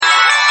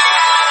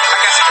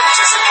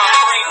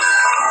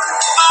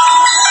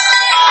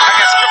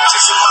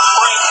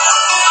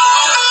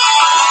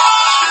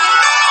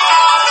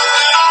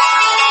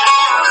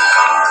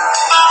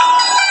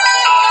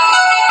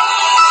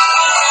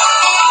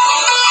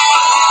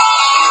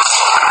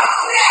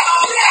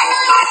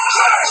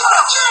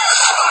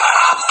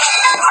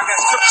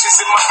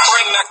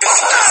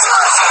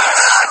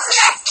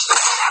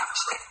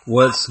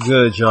What's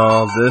good,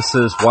 y'all? This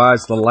is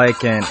Wise the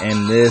Lycan,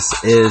 and this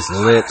is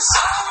Let's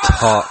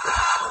Talk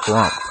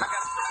Crump.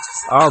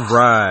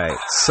 Alright,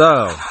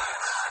 so,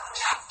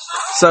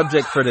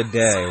 subject for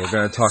today, we're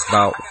going to talk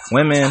about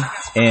women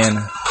and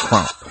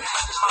crump.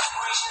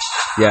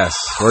 Yes,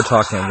 we're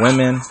talking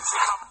women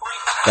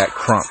that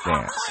crump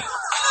dance.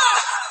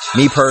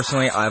 Me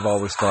personally, I've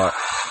always thought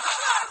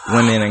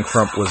women and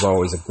crump was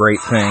always a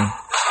great thing.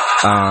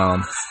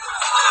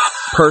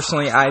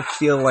 Personally, I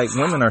feel like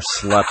women are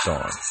slept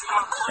on.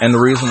 And the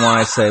reason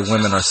why I say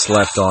women are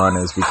slept on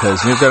is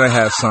because you're going to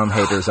have some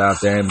haters out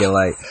there and be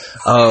like,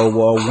 oh,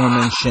 well, a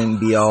woman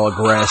shouldn't be all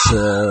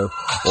aggressive,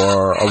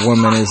 or a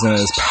woman isn't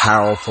as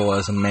powerful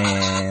as a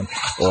man,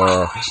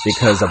 or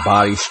because of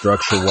body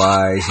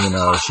structure-wise, you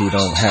know, she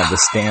don't have the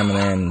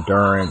stamina and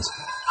endurance.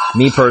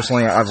 Me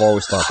personally, I've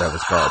always thought that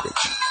was garbage.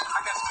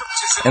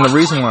 And the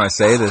reason why I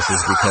say this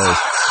is because,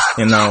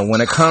 you know, when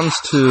it comes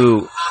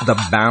to the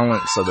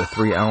balance of the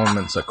three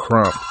elements of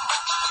crump,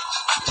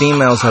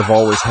 females have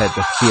always had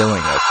the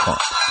feeling of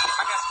crump.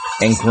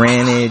 And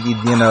granted,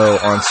 you know,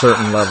 on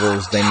certain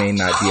levels, they may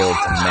not be able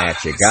to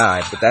match a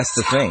guy, but that's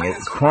the thing.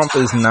 Crump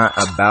is not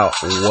about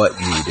what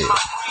you do.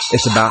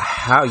 It's about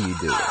how you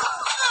do it.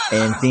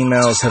 And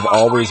females have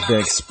always been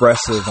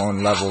expressive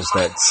on levels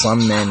that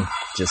some men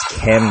just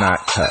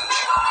cannot touch.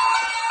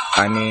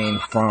 I mean,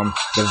 from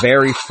the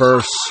very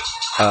first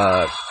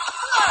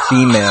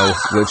female,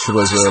 which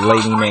was a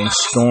lady named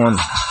Stormy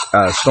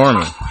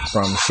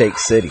from Shake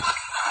City.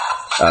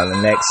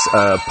 The next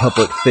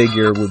public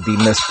figure would be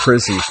Miss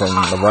Prissy from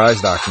the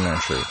Rise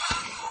documentary.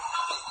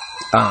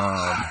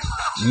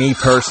 Me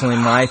personally,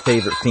 my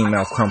favorite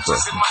female crumper,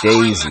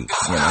 Daisy.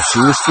 You know, she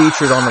was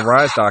featured on the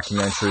Rise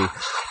documentary,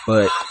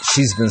 but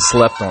she's been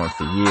slept on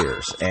for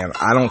years. And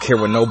I don't care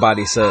what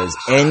nobody says.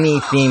 Any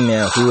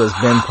female who has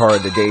been part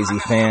of the Daisy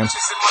fam,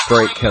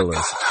 straight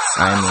killers.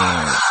 I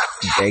mean,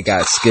 they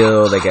got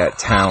skill, they got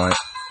talent.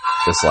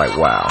 It's like,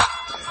 wow.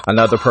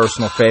 Another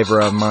personal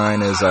favorite of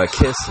mine is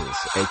Kisses,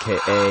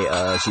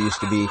 a.k.a. She used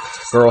to be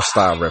Girl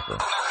Style Ripper.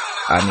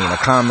 I mean, the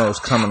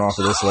combos coming off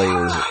of this lady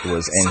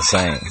was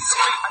insane.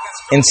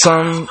 And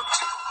some,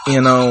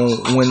 you know,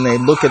 when they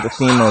look at the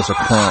females of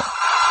crump,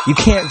 you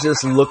can't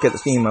just look at the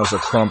females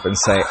of crump and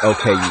say,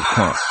 okay, you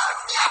crump.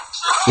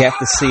 You have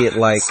to see it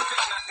like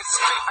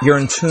you're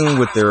in tune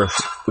with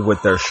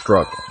their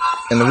struggle.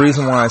 And the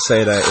reason why I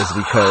say that is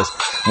because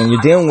when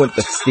you're dealing with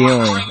the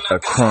feeling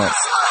of crump,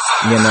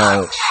 you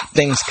know,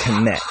 things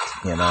connect,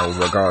 you know,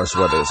 regardless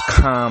whether it's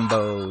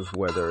combos,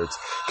 whether it's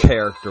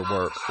character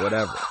work,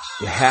 whatever.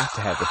 You have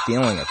to have the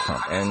feeling of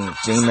crump. And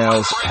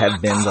females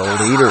have been the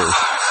leaders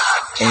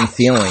in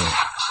feeling,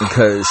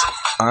 because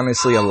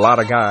honestly, a lot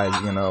of guys,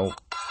 you know,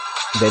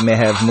 they may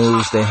have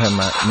moves, may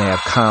have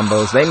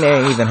combos, they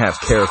may even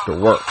have character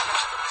work.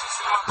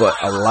 But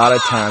a lot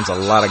of times, a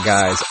lot of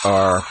guys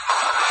are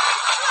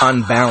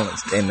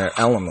unbalanced in their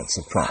elements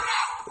of crump.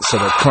 So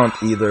the crump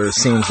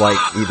seems like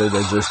either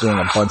they're just doing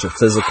a bunch of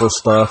physical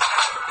stuff,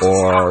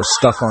 or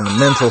stuff on the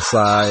mental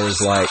side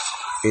is like,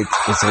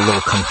 it's a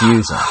little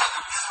confusing.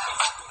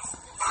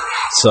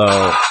 So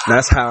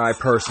that's how I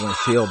personally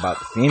feel about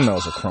the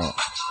females of crump.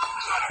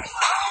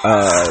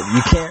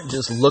 You can't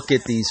just look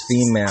at these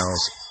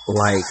females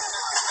like,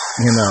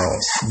 you know,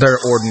 they're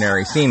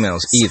ordinary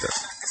females either.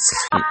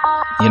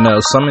 You know,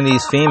 some of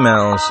these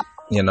females,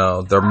 you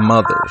know, they're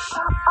mothers.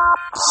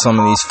 Some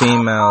of these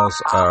females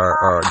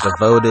are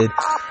devoted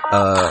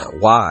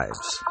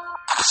wives.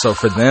 So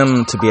for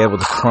them to be able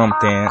to crump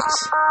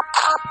dance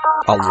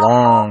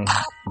along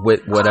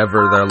with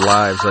whatever their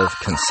lives have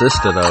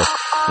consisted of,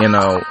 you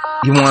know,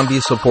 you want to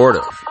be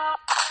supportive.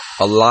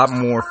 A lot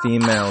more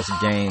females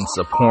gain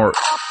support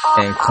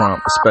in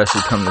crump,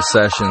 especially come to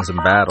sessions and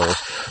battles,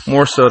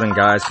 more so than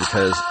guys,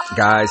 because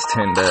guys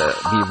tend to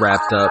be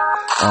wrapped up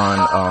on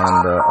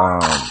the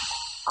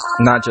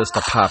not just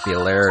the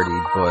popularity,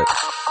 but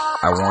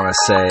I want to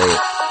say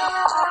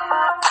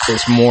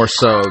it's more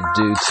so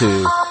due to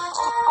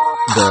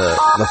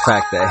the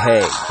fact that, hey,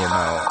 you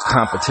know,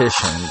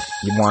 competition,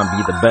 you want to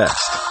be the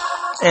best.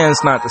 And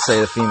it's not to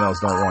say the females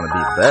don't want to be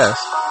the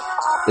best.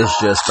 It's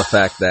just the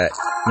fact that,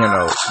 you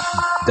know,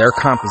 their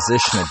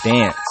composition of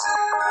dance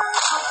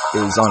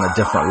is on a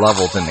different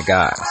level than the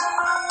guys.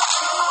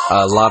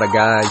 A lot of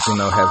guys, you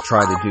know, have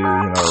tried to do,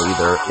 you know,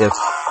 either if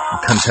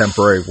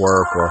contemporary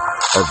work or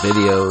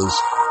videos,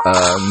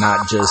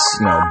 not just,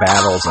 you know,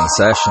 battles and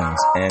sessions.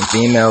 And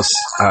females,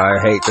 I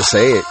hate to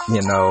say it,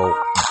 you know,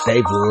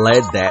 they've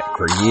led that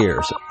for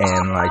years.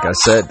 And like I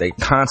said, they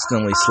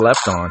constantly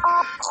slept on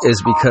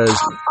is because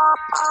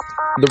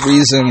the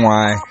reason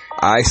why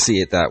I see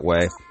it that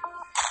way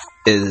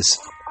is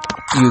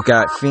you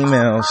got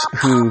females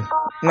who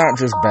not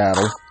just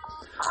battle,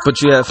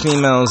 but you have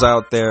females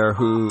out there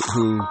who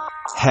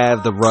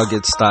have the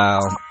rugged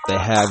style. They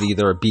have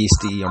either a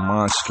beastie or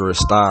monstrous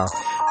style,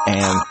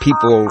 and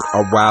people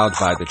are wowed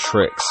by the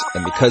tricks.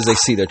 And because they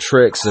see the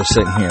tricks, they're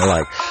sitting here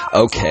like,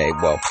 okay,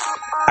 well,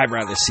 I'd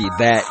rather see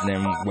that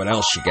than what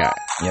else you got,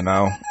 you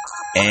know?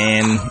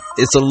 And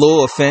it's a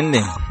little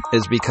offending,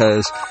 is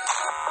because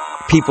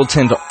people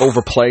tend to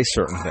overplay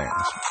certain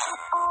things.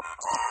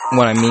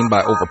 What I mean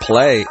by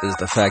overplay is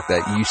the fact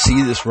that you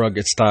see this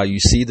rugged style, you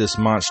see this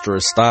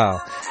monstrous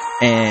style,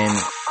 and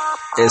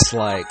it's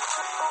like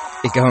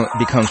it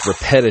becomes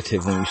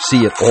repetitive when you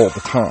see it all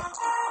the time.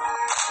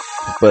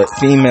 But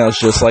females,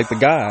 just like the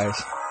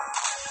guys,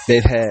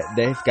 they've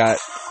got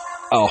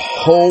a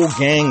whole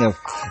gang of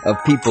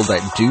people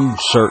that do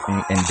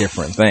certain and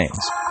different things.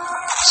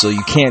 So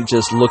you can't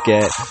just look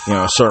at,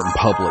 certain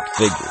public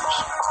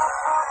figures.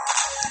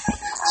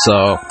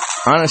 So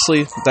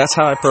honestly, that's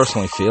how I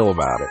personally feel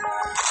about it.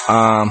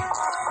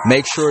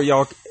 Make sure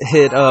y'all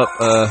hit up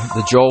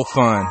the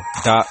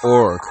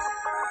joelfund.org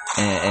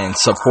and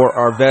support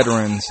our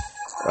veterans,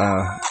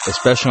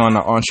 especially on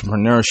the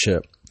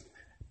entrepreneurship.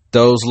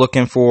 Those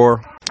looking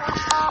for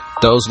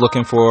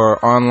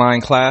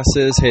online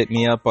classes, hit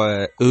me up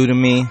at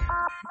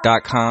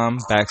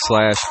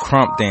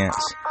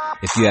udemy.com/crumpdance.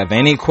 If you have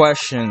any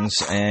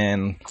questions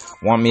and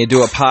want me to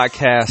do a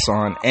podcast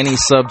on any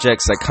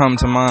subjects that come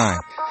to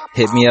mind,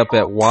 hit me up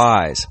at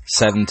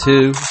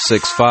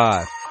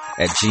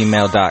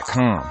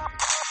wise7265@gmail.com.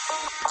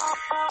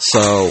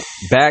 So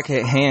back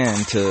at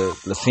hand to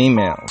the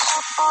females.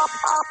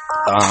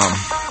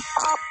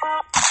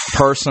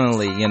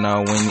 Personally,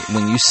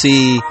 when you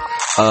see,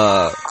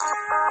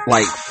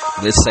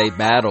 let's say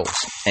battles,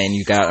 and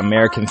you got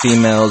American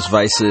females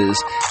versus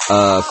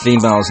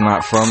females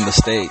not from the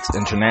States,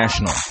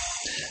 international.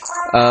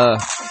 I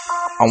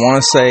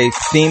want to say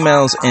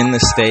females in the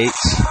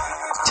States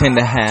tend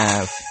to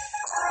have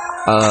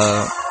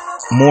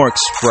more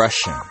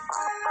expression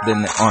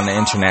than on the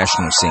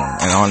international scene.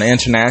 And on the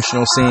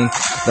international scene,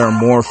 there are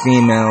more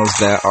females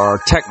that are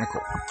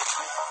technical.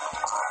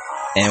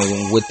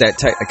 And with that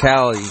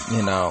technicality,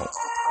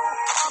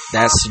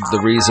 that's the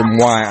reason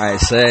why I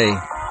say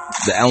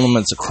the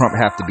elements of crump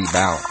have to be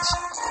balanced.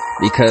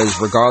 Because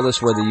regardless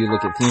whether you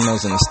look at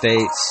females in the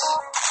States,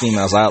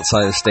 females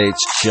outside the States,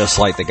 just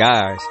like the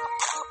guys,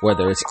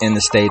 whether it's in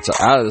the States or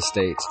out of the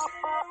States,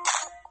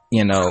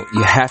 you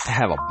have to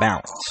have a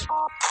balance.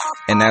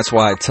 And that's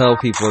why I tell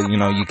people,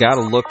 you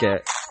gotta look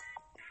at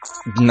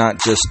not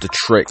just the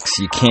tricks.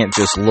 You can't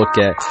just look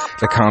at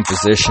the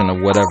composition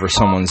of whatever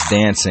someone's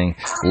dancing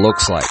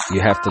looks like.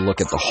 You have to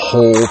look at the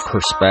whole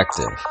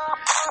perspective.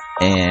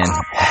 And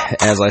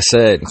as I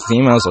said,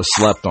 females are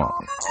slept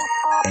on.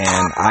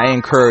 And I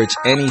encourage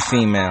any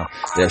female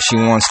that if she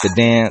wants to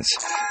dance,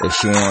 if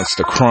she wants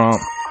to crump,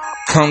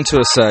 come to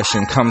a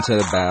session, come to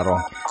the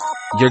battle.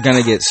 You're going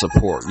to get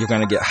support. You're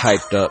going to get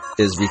hyped up,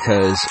 is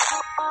because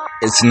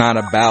it's not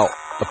about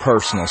the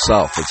personal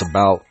self. It's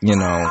about,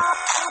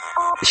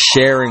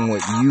 sharing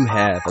what you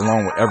have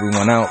along with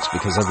everyone else,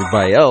 because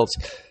everybody else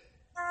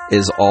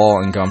is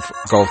all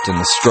engulfed in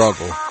the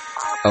struggle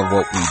of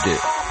what we do.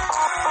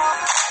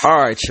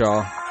 Alright,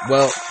 y'all.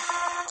 Well,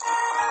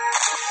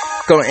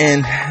 gonna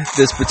end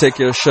this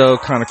particular show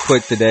kind of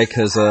quick today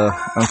because,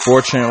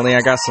 unfortunately, I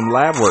got some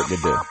lab work to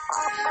do.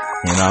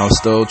 I'm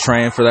still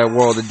training for that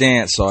World of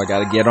Dance, so I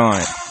gotta get on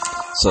it.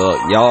 So,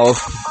 y'all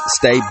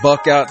stay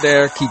buck out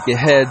there, keep your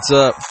heads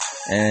up,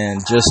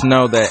 and just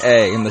know that,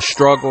 hey, in the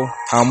struggle,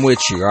 I'm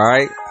with you,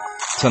 alright?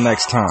 Till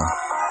next time.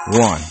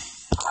 1.